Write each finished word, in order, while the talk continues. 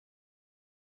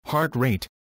Heart rate.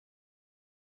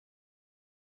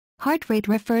 Heart rate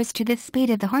refers to the speed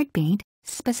of the heartbeat,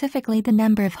 specifically the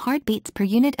number of heartbeats per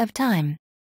unit of time.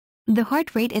 The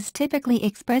heart rate is typically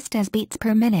expressed as beats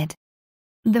per minute.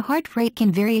 The heart rate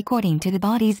can vary according to the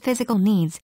body's physical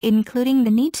needs, including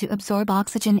the need to absorb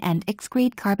oxygen and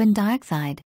excrete carbon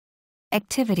dioxide.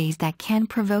 Activities that can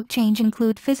provoke change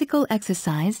include physical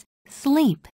exercise,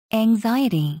 sleep,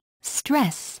 anxiety,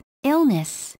 stress,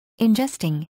 illness,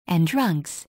 ingesting, and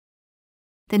drugs.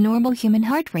 The normal human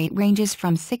heart rate ranges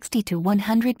from 60 to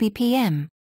 100 bpm.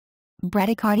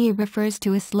 Bradycardia refers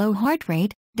to a slow heart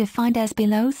rate, defined as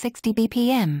below 60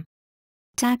 bpm.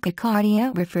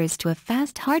 Tachycardia refers to a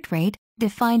fast heart rate,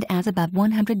 defined as above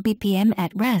 100 bpm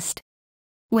at rest.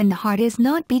 When the heart is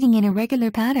not beating in a regular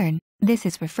pattern, this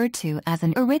is referred to as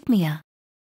an arrhythmia.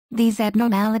 These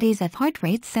abnormalities of heart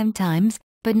rate sometimes,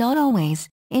 but not always,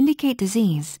 indicate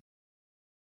disease.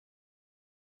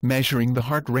 Measuring the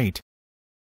heart rate.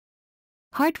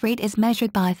 Heart rate is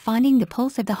measured by finding the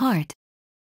pulse of the heart.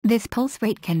 This pulse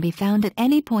rate can be found at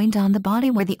any point on the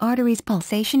body where the artery's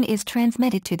pulsation is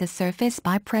transmitted to the surface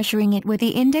by pressuring it with the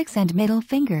index and middle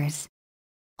fingers.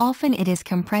 Often it is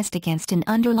compressed against an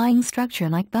underlying structure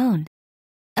like bone.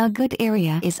 A good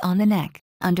area is on the neck,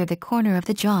 under the corner of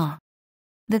the jaw.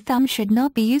 The thumb should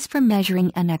not be used for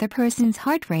measuring another person's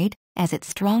heart rate, as its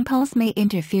strong pulse may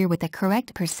interfere with the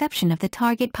correct perception of the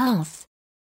target pulse.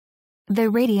 The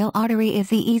radial artery is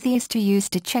the easiest to use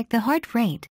to check the heart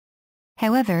rate.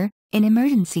 However, in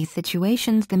emergency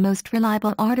situations, the most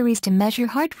reliable arteries to measure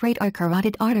heart rate are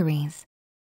carotid arteries.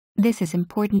 This is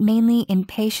important mainly in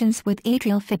patients with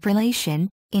atrial fibrillation,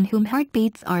 in whom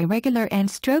heartbeats are irregular and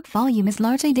stroke volume is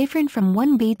largely different from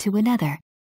one beat to another.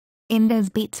 In those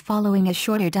beats following a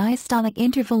shorter diastolic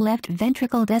interval, left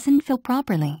ventricle doesn't fill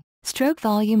properly, stroke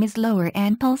volume is lower,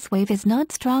 and pulse wave is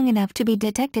not strong enough to be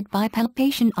detected by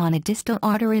palpation on a distal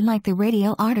artery like the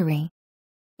radial artery.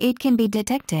 It can be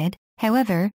detected,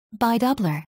 however, by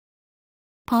Doppler.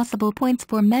 Possible points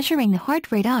for measuring the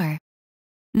heart rate are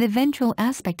the ventral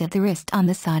aspect of the wrist on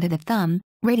the side of the thumb,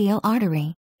 radial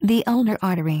artery, the ulnar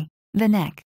artery, the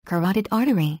neck, carotid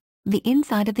artery, the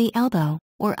inside of the elbow,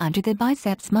 or under the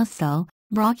biceps muscle,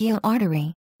 brachial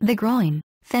artery, the groin,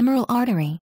 femoral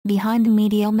artery, behind the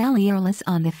medial malleolus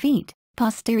on the feet,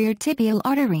 posterior tibial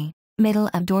artery, middle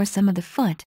of dorsum of the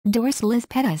foot, dorsalis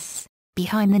pedis,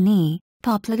 behind the knee,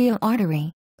 popliteal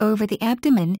artery, over the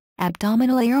abdomen,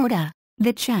 abdominal aorta,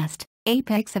 the chest,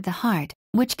 apex of the heart,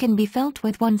 which can be felt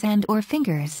with one's hand or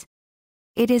fingers.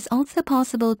 It is also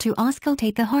possible to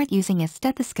auscultate the heart using a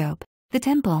stethoscope, the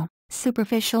temple,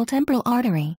 superficial temporal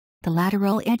artery, the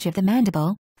lateral edge of the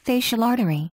mandible, facial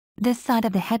artery, the side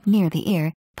of the head near the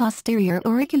ear, posterior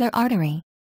auricular artery.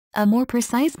 A more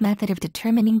precise method of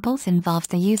determining pulse involves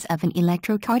the use of an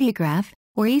electrocardiograph,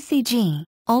 or ECG,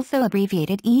 also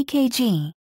abbreviated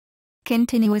EKG.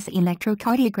 Continuous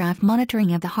electrocardiograph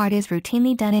monitoring of the heart is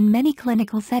routinely done in many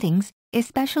clinical settings,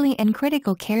 especially in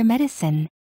critical care medicine.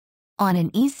 On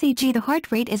an ECG, the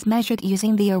heart rate is measured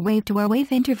using the R-wave to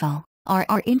R-wave interval,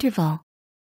 RR interval.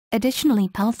 Additionally,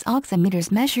 pulse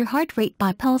oximeters measure heart rate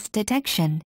by pulse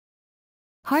detection.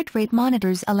 Heart rate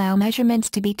monitors allow measurements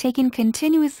to be taken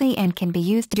continuously and can be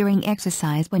used during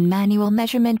exercise when manual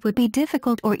measurement would be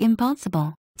difficult or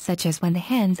impossible, such as when the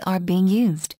hands are being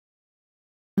used.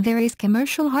 Various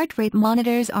commercial heart rate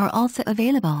monitors are also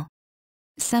available.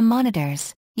 Some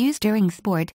monitors, used during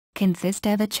sport, consist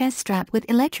of a chest strap with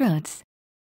electrodes.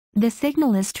 The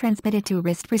signal is transmitted to a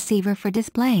wrist receiver for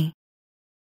display.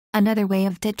 Another way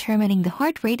of determining the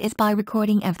heart rate is by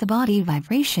recording of the body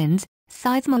vibrations,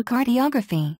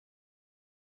 seismocardiography.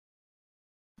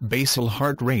 Basal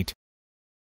heart rate.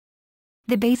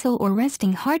 The basal or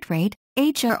resting heart rate,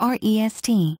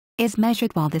 HRREST, is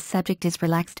measured while the subject is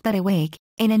relaxed but awake,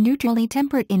 in a neutrally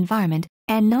temperate environment,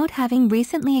 and not having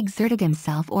recently exerted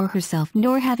himself or herself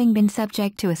nor having been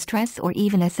subject to a stress or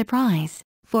even a surprise.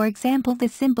 For example, the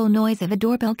simple noise of a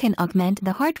doorbell can augment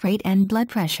the heart rate and blood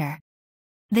pressure.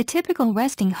 The typical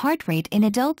resting heart rate in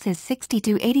adults is 60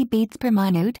 to 80 beats per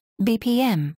minute,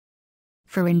 BPM.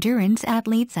 For endurance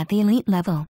athletes at the elite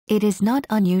level, it is not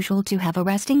unusual to have a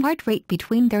resting heart rate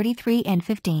between 33 and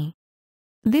 50.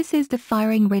 This is the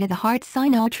firing rate of the heart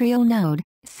sinoatrial node,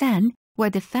 SAN, where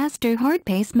the faster heart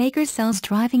pacemaker cells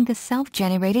driving the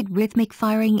self-generated rhythmic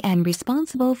firing and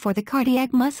responsible for the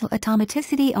cardiac muscle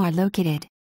automaticity are located.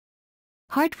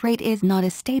 Heart rate is not a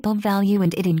stable value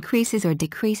and it increases or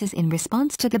decreases in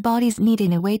response to the body's need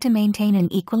in a way to maintain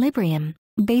an equilibrium,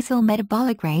 basal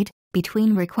metabolic rate,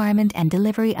 between requirement and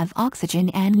delivery of oxygen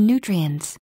and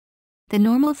nutrients. The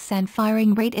normal SAN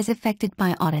firing rate is affected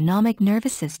by autonomic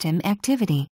nervous system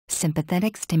activity,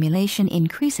 sympathetic stimulation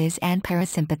increases and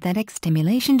parasympathetic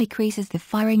stimulation decreases the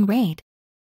firing rate.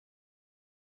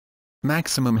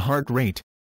 Maximum heart rate.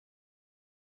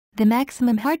 The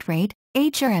maximum heart rate,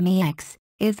 HRMEX,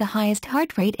 is the highest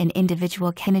heart rate an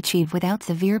individual can achieve without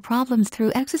severe problems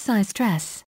through exercise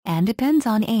stress, and depends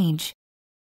on age.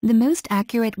 The most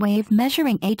accurate way of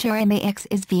measuring HRMEX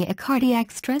is via a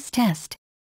cardiac stress test.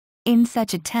 In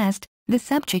such a test, the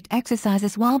subject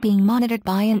exercises while being monitored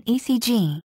by an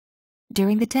ECG.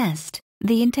 During the test,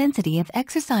 the intensity of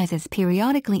exercise is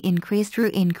periodically increased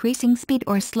through increasing speed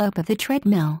or slope of the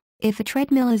treadmill, if a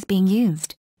treadmill is being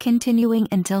used, continuing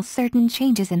until certain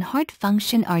changes in heart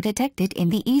function are detected in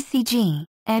the ECG,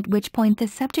 at which point the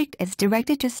subject is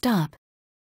directed to stop.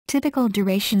 Typical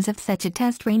durations of such a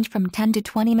test range from 10 to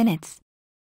 20 minutes.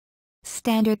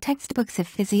 Standard textbooks of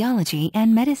physiology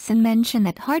and medicine mention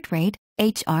that heart rate,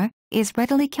 HR, is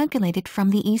readily calculated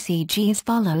from the ECG as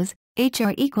follows: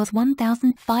 HR equals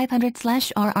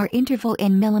 1500/RR interval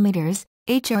in millimeters,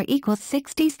 HR equals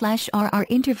 60/RR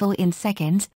interval in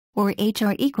seconds, or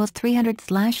HR equals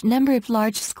 300/number of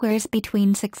large squares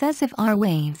between successive R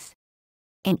waves.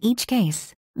 In each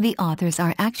case, the authors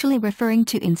are actually referring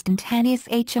to instantaneous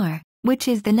HR, which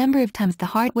is the number of times the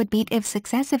heart would beat if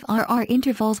successive RR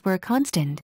intervals were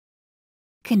constant.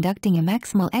 Conducting a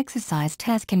maximal exercise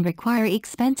test can require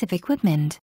expensive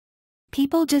equipment.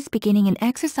 People just beginning an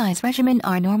exercise regimen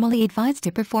are normally advised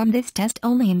to perform this test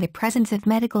only in the presence of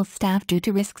medical staff due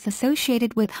to risks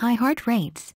associated with high heart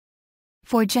rates.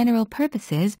 For general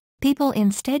purposes, people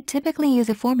instead typically use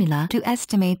a formula to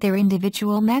estimate their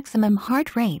individual maximum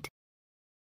heart rate.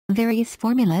 Various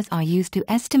formulas are used to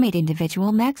estimate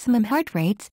individual maximum heart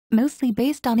rates, mostly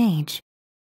based on age.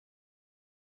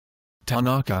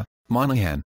 Tanaka,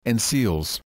 Monahan, and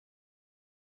Seals.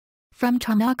 From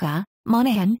Tanaka,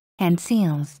 Monahan, and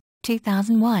Seals,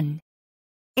 2001.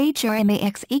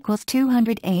 HRMAX equals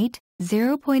 208,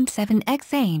 0.7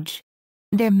 x age.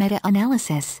 Their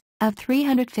meta-analysis of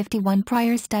 351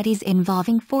 prior studies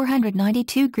involving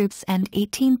 492 groups and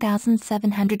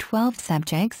 18,712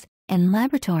 subjects, and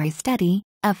laboratory study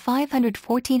of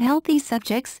 514 healthy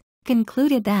subjects,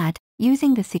 concluded that,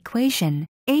 using this equation,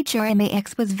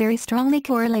 HRMAX was very strongly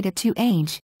correlated to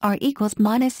age, R equals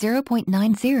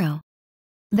 -0.90.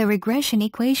 The regression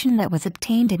equation that was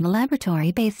obtained in the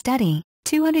laboratory-based study,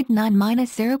 209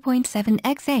 -0.7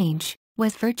 x age,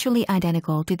 was virtually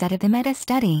identical to that of the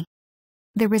meta-study.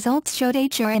 The results showed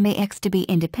HRMAX to be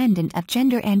independent of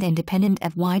gender and independent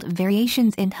of wide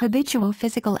variations in habitual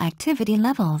physical activity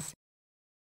levels.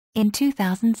 In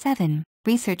 2007,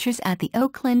 researchers at the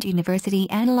Oakland University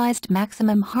analyzed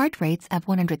maximum heart rates of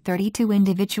 132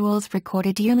 individuals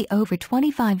recorded yearly over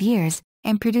 25 years,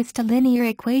 and produced a linear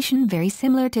equation very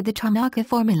similar to the Tanaka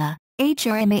formula,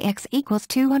 HRMAX equals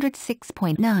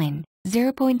 206.9,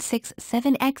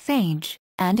 0.67 x age,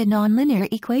 and a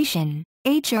nonlinear equation,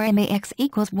 HRMAX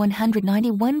equals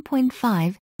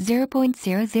 191.5,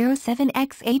 0.007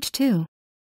 x h2.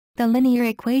 The linear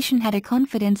equation had a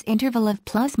confidence interval of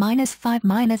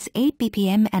 ±5-8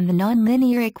 bpm and the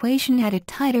nonlinear equation had a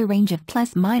tighter range of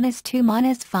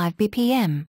 ±2-5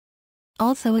 bpm.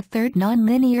 Also a third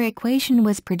nonlinear equation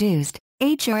was produced,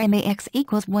 HRMAX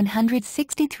equals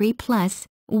 163 plus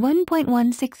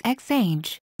 1.16 x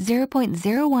age,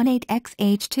 0.018 x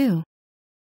h2.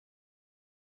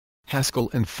 Haskell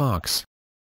and Fox.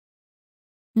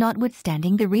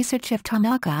 Notwithstanding the research of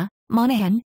Tanaka,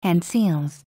 Monahan, and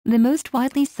Seals, the most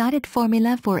widely cited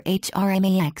formula for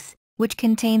HRMAX, which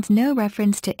contains no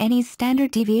reference to any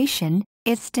standard deviation,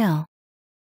 is still.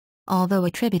 Although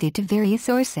attributed to various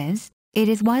sources, it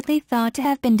is widely thought to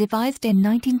have been devised in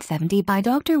 1970 by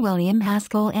Dr. William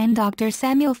Haskell and Dr.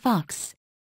 Samuel Fox.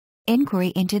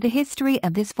 Inquiry into the history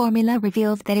of this formula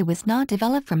reveals that it was not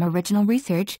developed from original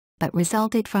research, but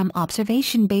resulted from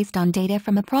observation based on data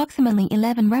from approximately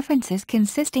 11 references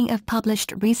consisting of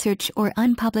published research or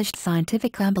unpublished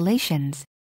scientific compilations.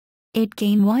 It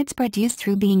gained widespread use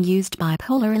through being used by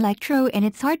Polar Electro in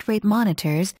its heart rate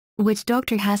monitors, which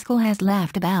Dr. Haskell has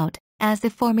laughed about, as the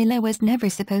formula was never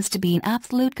supposed to be an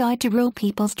absolute guide to rule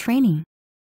people's training.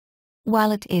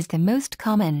 While it is the most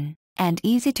common, and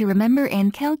easy to remember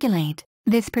and calculate,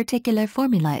 this particular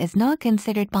formula is not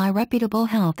considered by reputable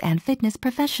health and fitness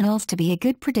professionals to be a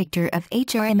good predictor of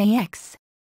HRMAX.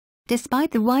 Despite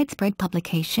the widespread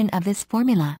publication of this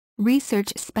formula,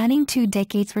 research spanning 2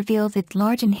 decades reveals its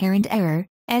large inherent error,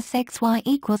 SXY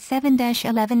equals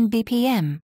 7-11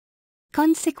 bpm.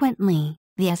 Consequently,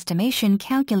 the estimation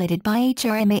calculated by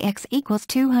HRMAX equals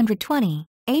 220,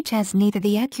 H has neither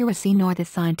the accuracy nor the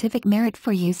scientific merit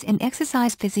for use in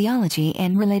exercise physiology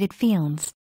and related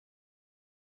fields.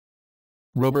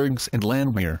 Robergs and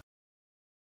Landwehr.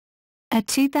 A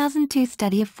 2002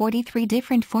 study of 43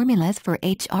 different formulas for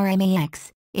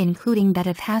HRMAX, including that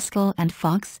of Haskell and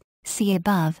Fox, see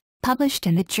above, published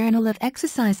in the Journal of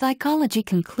Exercise Psychology,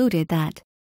 concluded that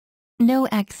no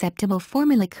acceptable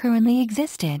formula currently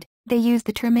existed. They used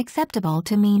the term acceptable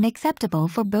to mean acceptable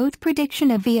for both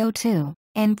prediction of VO2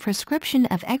 and prescription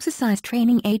of exercise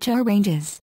training HR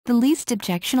ranges. The least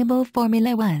objectionable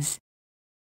formula was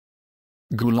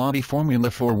Gulati formula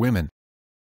for women.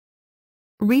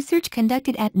 Research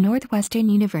conducted at Northwestern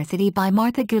University by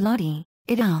Martha Gulati,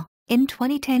 et al., in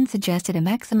 2010 suggested a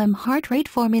maximum heart rate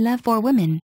formula for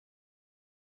women.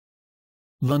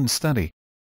 Lund study.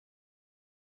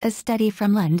 A study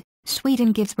from Lund,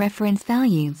 Sweden gives reference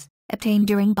values, obtained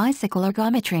during bicycle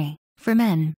ergometry, for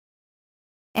men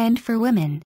and for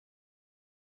women.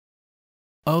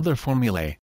 Other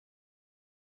formulae.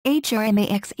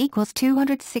 HRMAX equals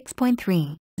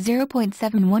 206.3,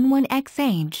 0.711 x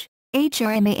age.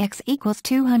 HRMAX equals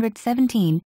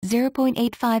 217,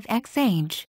 0.85 x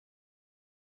age.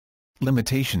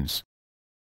 Limitations.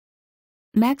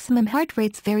 Maximum heart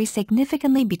rates vary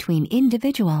significantly between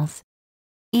individuals.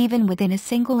 Even within a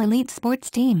single elite sports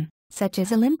team, such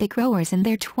as Olympic rowers in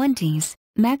their 20s,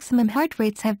 maximum heart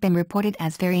rates have been reported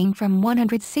as varying from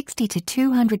 160 to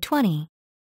 220.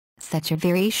 Such a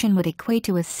variation would equate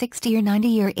to a 60 or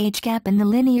 90-year age gap in the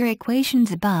linear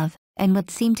equations above, and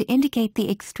would seem to indicate the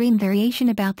extreme variation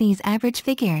about these average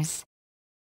figures.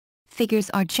 Figures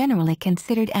are generally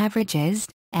considered averages,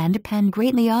 and depend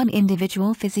greatly on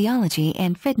individual physiology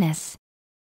and fitness.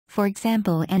 For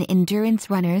example, an endurance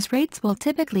runner's rates will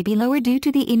typically be lower due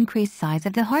to the increased size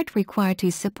of the heart required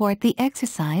to support the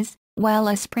exercise, while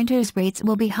a sprinter's rates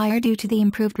will be higher due to the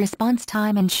improved response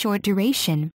time and short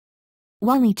duration.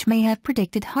 While each may have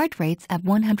predicted heart rates of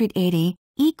 180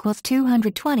 equals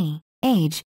 220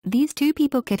 age, these two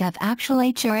people could have actual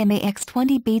HRMAX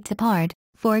 20 beats apart,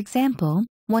 for example,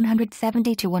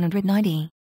 170 to 190.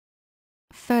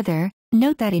 Further,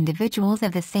 note that individuals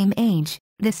of the same age,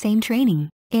 the same training,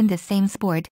 in the same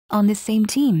sport, on the same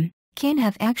team, can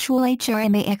have actual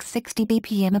HRMAX 60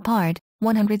 bpm apart,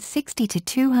 160 to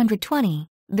 220.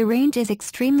 The range is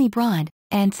extremely broad,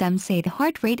 and some say the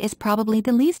heart rate is probably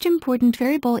the least important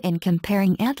variable in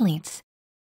comparing athletes.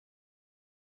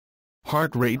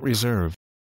 Heart rate reserve.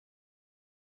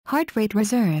 Heart rate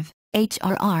reserve,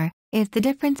 HRR, is the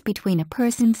difference between a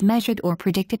person's measured or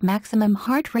predicted maximum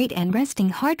heart rate and resting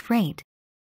heart rate.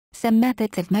 Some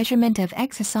methods of measurement of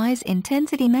exercise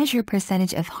intensity measure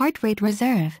percentage of heart rate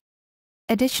reserve.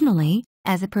 Additionally,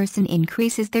 as a person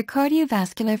increases their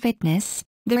cardiovascular fitness,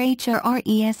 their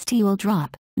HRR-EST will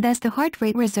drop, thus the heart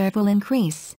rate reserve will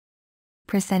increase.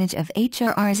 Percentage of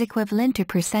HRR is equivalent to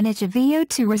percentage of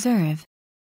VO2 reserve.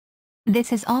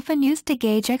 This is often used to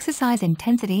gauge exercise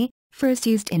intensity, first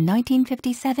used in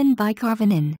 1957 by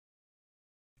Karvonen.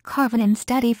 Karvonen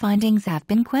study findings have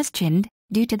been questioned,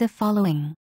 due to the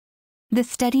following. The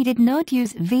study did not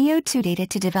use VO2 data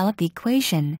to develop the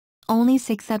equation, only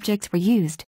 6 subjects were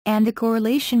used, and the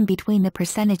correlation between the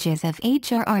percentages of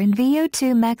HRR and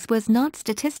VO2 max was not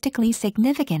statistically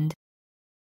significant.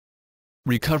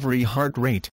 Recovery heart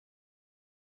rate.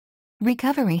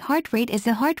 Recovery heart rate is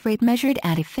a heart rate measured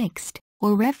at a fixed,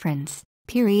 or reference,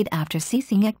 period after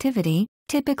ceasing activity,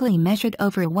 typically measured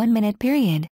over a 1-minute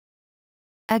period.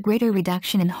 A greater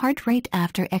reduction in heart rate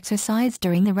after exercise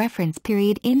during the reference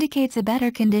period indicates a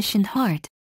better conditioned heart.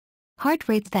 Heart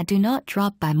rates that do not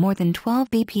drop by more than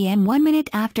 12 bpm 1 minute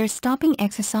after stopping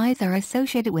exercise are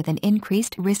associated with an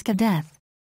increased risk of death.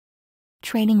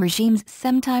 Training regimes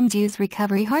sometimes use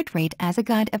recovery heart rate as a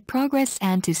guide of progress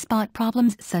and to spot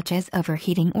problems such as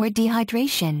overheating or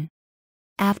dehydration.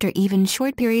 After even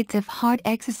short periods of hard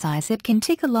exercise, it can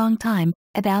take a long time,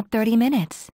 about 30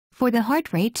 minutes, for the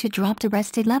heart rate to drop to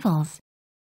rested levels.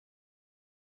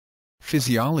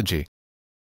 Physiology.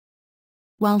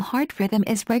 While heart rhythm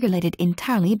is regulated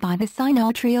entirely by the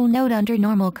sinoatrial node under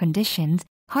normal conditions,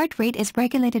 heart rate is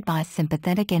regulated by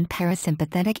sympathetic and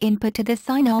parasympathetic input to the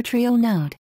sinoatrial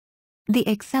node. The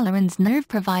accelerans nerve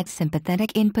provides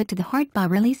sympathetic input to the heart by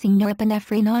releasing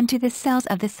norepinephrine onto the cells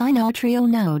of the sinoatrial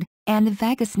node, and the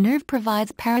vagus nerve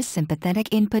provides parasympathetic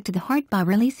input to the heart by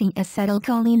releasing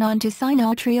acetylcholine onto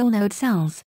sinoatrial node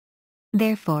cells.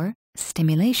 Therefore,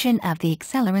 stimulation of the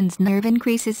accelerans nerve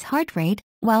increases heart rate,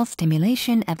 while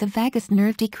stimulation of the vagus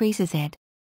nerve decreases it.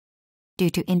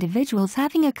 Due to individuals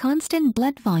having a constant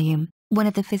blood volume, one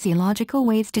of the physiological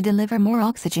ways to deliver more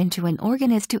oxygen to an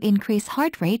organ is to increase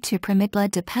heart rate to permit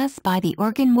blood to pass by the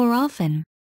organ more often.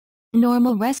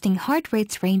 Normal resting heart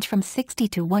rates range from 60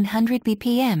 to 100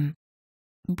 bpm.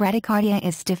 Bradycardia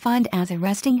is defined as a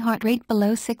resting heart rate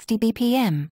below 60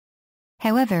 bpm.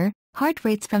 However, heart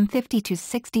rates from 50 to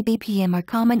 60 bpm are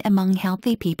common among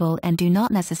healthy people and do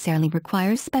not necessarily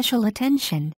require special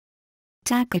attention.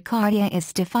 Tachycardia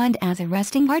is defined as a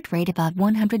resting heart rate above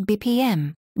 100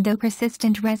 bpm, though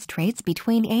persistent rest rates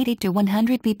between 80 to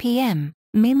 100 bpm,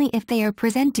 mainly if they are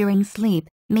present during sleep,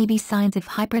 may be signs of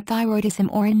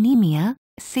hyperthyroidism or anemia,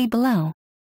 see below.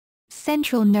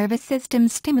 Central nervous system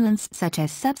stimulants such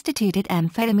as substituted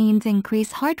amphetamines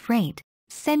increase heart rate.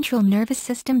 Central nervous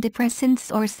system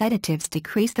depressants or sedatives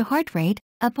decrease the heart rate,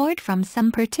 apart from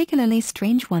some particularly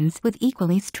strange ones with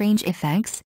equally strange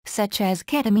effects, such as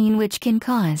ketamine, which can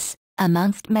cause,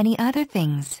 amongst many other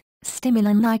things,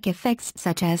 stimulant-like effects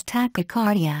such as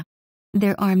tachycardia.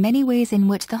 There are many ways in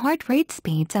which the heart rate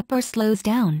speeds up or slows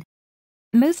down.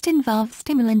 Most involve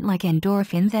stimulant like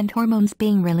endorphins and hormones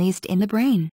being released in the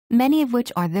brain, many of which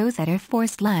are those that are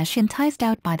forced/enticed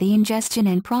out by the ingestion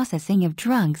and processing of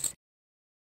drugs.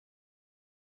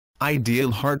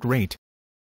 Ideal heart rate.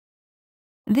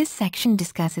 This section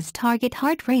discusses target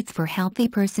heart rates for healthy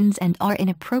persons and are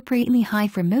inappropriately high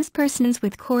for most persons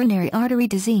with coronary artery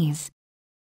disease.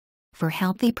 For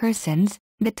healthy persons,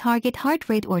 the target heart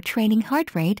rate or training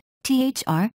heart rate,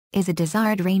 THR, is a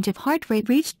desired range of heart rate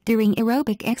reached during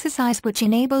aerobic exercise which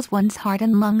enables one's heart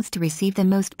and lungs to receive the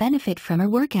most benefit from a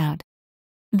workout.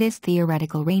 This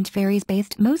theoretical range varies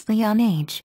based mostly on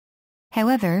age.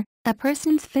 However, a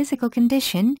person's physical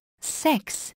condition,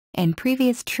 sex, and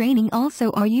previous training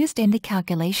also are used in the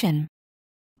calculation.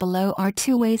 Below are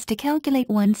two ways to calculate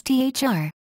one's THR.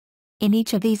 In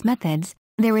each of these methods,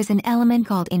 there is an element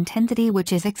called intensity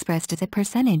which is expressed as a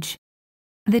percentage.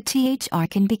 The THR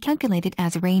can be calculated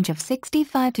as a range of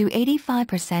 65 to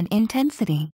 85%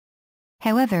 intensity.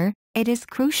 However, it is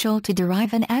crucial to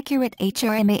derive an accurate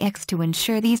HRMAX to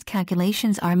ensure these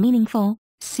calculations are meaningful,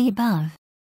 see above.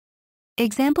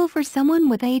 Example for someone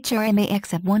with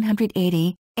HRMAX of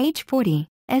 180, age 40,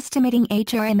 estimating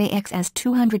HRMAX as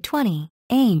 220,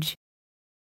 age.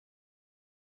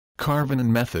 Karvanen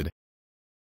method.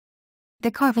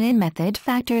 The Karvanen method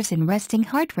factors in resting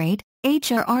heart rate,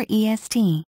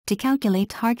 HRREST, to calculate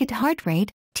target heart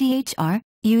rate, THR,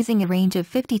 using a range of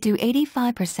 50 to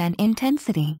 85%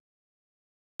 intensity.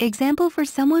 Example for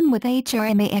someone with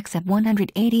HRMAX of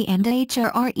 180 and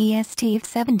HRREST of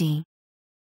 70.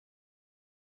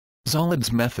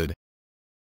 Zolid's method.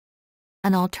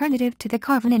 An alternative to the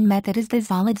Karvanen method is the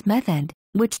Zolid's method,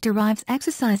 which derives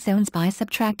exercise zones by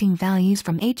subtracting values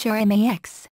from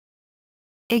HRMAX.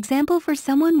 Example for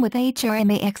someone with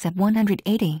HRMAX of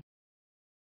 180.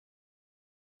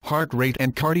 Heart rate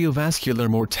and cardiovascular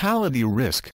mortality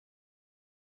risk.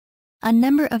 A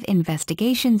number of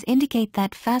investigations indicate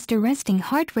that faster resting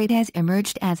heart rate has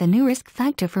emerged as a new risk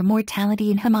factor for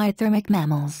mortality in hemiothermic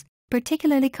mammals,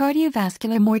 particularly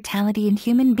cardiovascular mortality in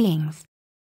human beings.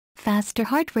 Faster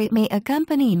heart rate may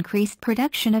accompany increased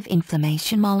production of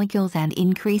inflammation molecules and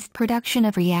increased production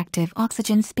of reactive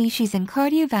oxygen species in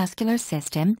cardiovascular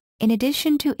system, in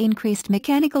addition to increased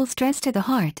mechanical stress to the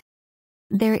heart.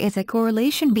 There is a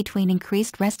correlation between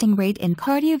increased resting rate and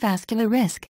cardiovascular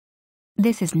risk.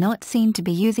 This is not seen to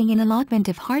be using an allotment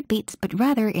of heartbeats but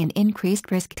rather in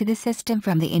increased risk to the system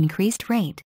from the increased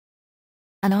rate.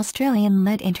 An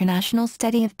Australian-led international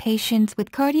study of patients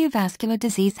with cardiovascular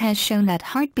disease has shown that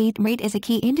heartbeat rate is a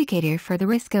key indicator for the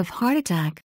risk of heart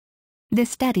attack. The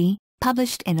study,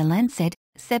 published in The Lancet,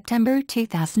 September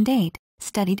 2008,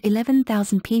 studied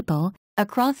 11,000 people,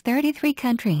 across 33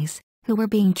 countries, who were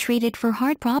being treated for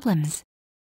heart problems.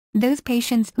 Those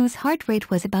patients whose heart rate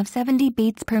was above 70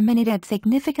 beats per minute had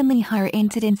significantly higher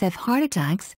incidence of heart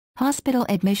attacks, hospital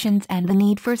admissions and the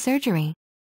need for surgery.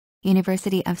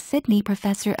 University of Sydney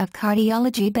professor of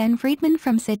cardiology Ben Friedman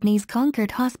from Sydney's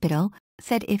Concord Hospital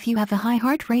said if you have a high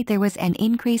heart rate there was an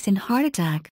increase in heart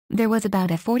attack. There was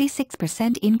about a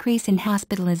 46% increase in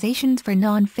hospitalizations for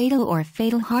non-fatal or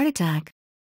fatal heart attack.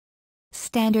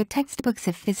 Standard textbooks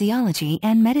of physiology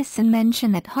and medicine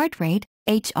mention that heart rate,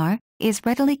 HR, is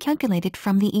readily calculated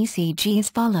from the ECG as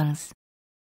follows.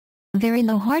 Very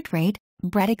low heart rate,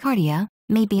 bradycardia,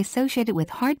 may be associated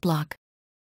with heart block.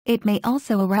 It may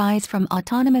also arise from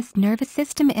autonomous nervous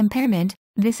system impairment.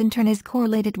 This in turn is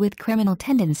correlated with criminal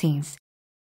tendencies.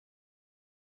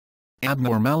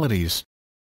 Abnormalities.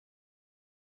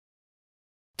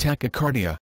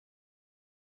 Tachycardia.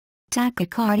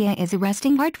 Tachycardia is a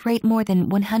resting heart rate more than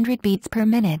 100 beats per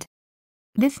minute.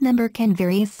 This number can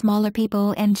vary as smaller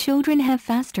people and children have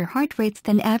faster heart rates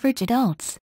than average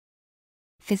adults.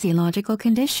 Physiological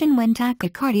condition when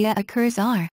tachycardia occurs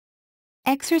are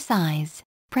exercise,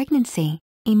 pregnancy,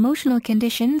 Emotional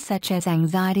conditions such as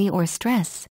anxiety or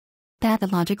stress.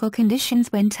 Pathological conditions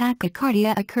when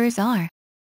tachycardia occurs are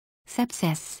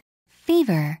sepsis,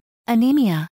 fever,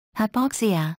 anemia,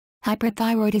 hypoxia,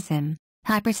 hyperthyroidism,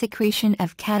 hypersecretion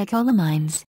of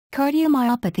catecholamines,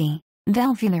 cardiomyopathy,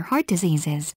 valvular heart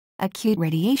diseases, acute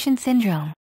radiation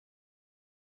syndrome.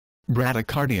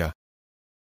 Bradycardia.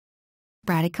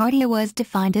 Bradycardia was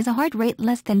defined as a heart rate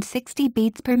less than 60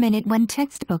 beats per minute when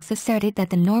textbooks asserted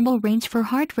that the normal range for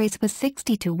heart rates was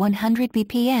 60 to 100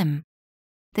 bpm.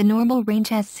 The normal range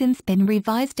has since been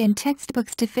revised in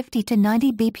textbooks to 50 to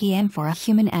 90 bpm for a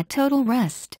human at total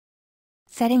rest.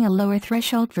 Setting a lower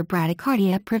threshold for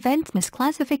bradycardia prevents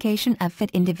misclassification of fit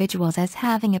individuals as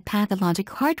having a pathologic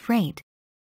heart rate.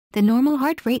 The normal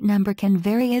heart rate number can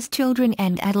vary as children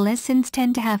and adolescents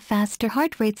tend to have faster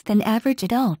heart rates than average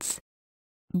adults.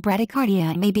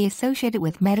 Bradycardia may be associated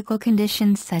with medical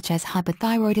conditions such as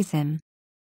hypothyroidism.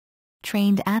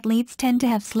 Trained athletes tend to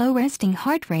have slow resting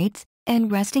heart rates,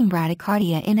 and resting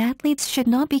bradycardia in athletes should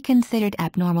not be considered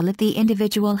abnormal if the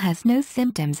individual has no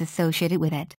symptoms associated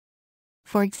with it.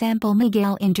 For example,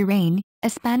 Miguel Indurain, a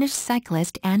Spanish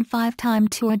cyclist and 5-time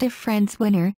Tour de France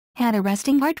winner, had a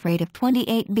resting heart rate of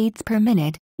 28 beats per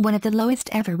minute, one of the lowest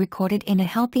ever recorded in a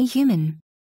healthy human.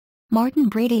 Martin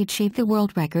Brady achieved the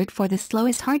world record for the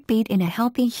slowest heartbeat in a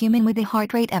healthy human with a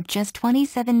heart rate of just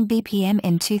 27 bpm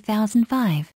in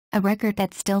 2005, a record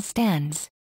that still stands.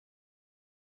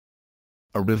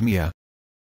 Arrhythmia.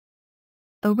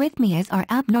 Arrhythmias are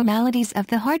abnormalities of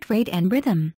the heart rate and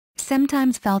rhythm,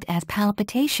 sometimes felt as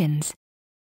palpitations.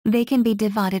 They can be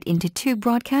divided into two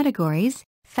broad categories: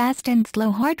 fast and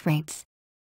slow heart rates.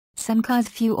 Some cause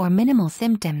few or minimal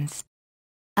symptoms.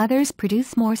 Others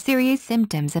produce more serious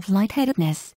symptoms of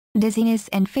lightheadedness, dizziness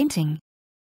and fainting.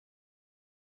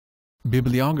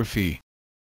 Bibliography.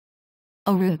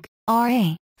 O'Rourke,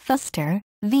 R.A., Fuster,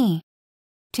 V.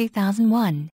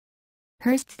 2001.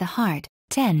 Hurst's The Heart,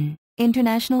 10,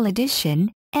 International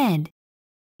Edition, ed.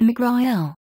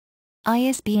 McGraw-Hill.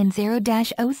 ISBN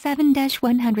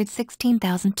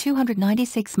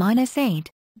 0-07-116296-8.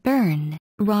 Byrne,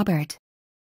 Robert.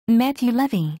 Matthew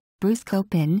Levy, Bruce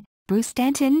Copen, Bruce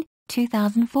Stanton,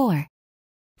 2004.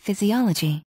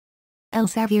 Physiology.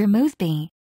 Elsevier Mosby.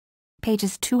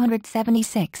 Pages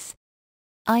 276.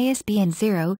 ISBN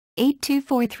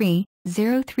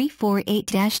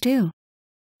 0-8243-0348-2.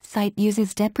 Site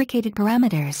uses deprecated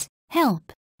parameters.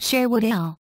 Help, Sherwood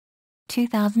L.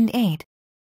 2008.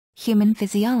 Human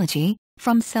Physiology,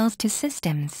 From Cells to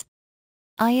Systems.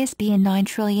 ISBN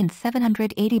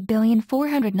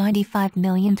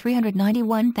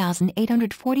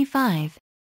 9780495391845.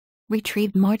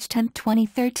 Retrieved March 10,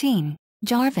 2013.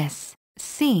 Jarvis,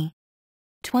 C.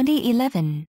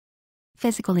 2011.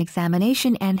 Physical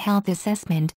Examination and Health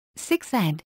Assessment, 6th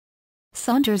ed.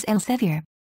 Saunders Elsevier.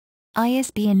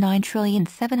 ISBN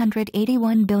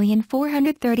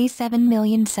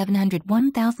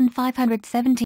 9781437700701,517.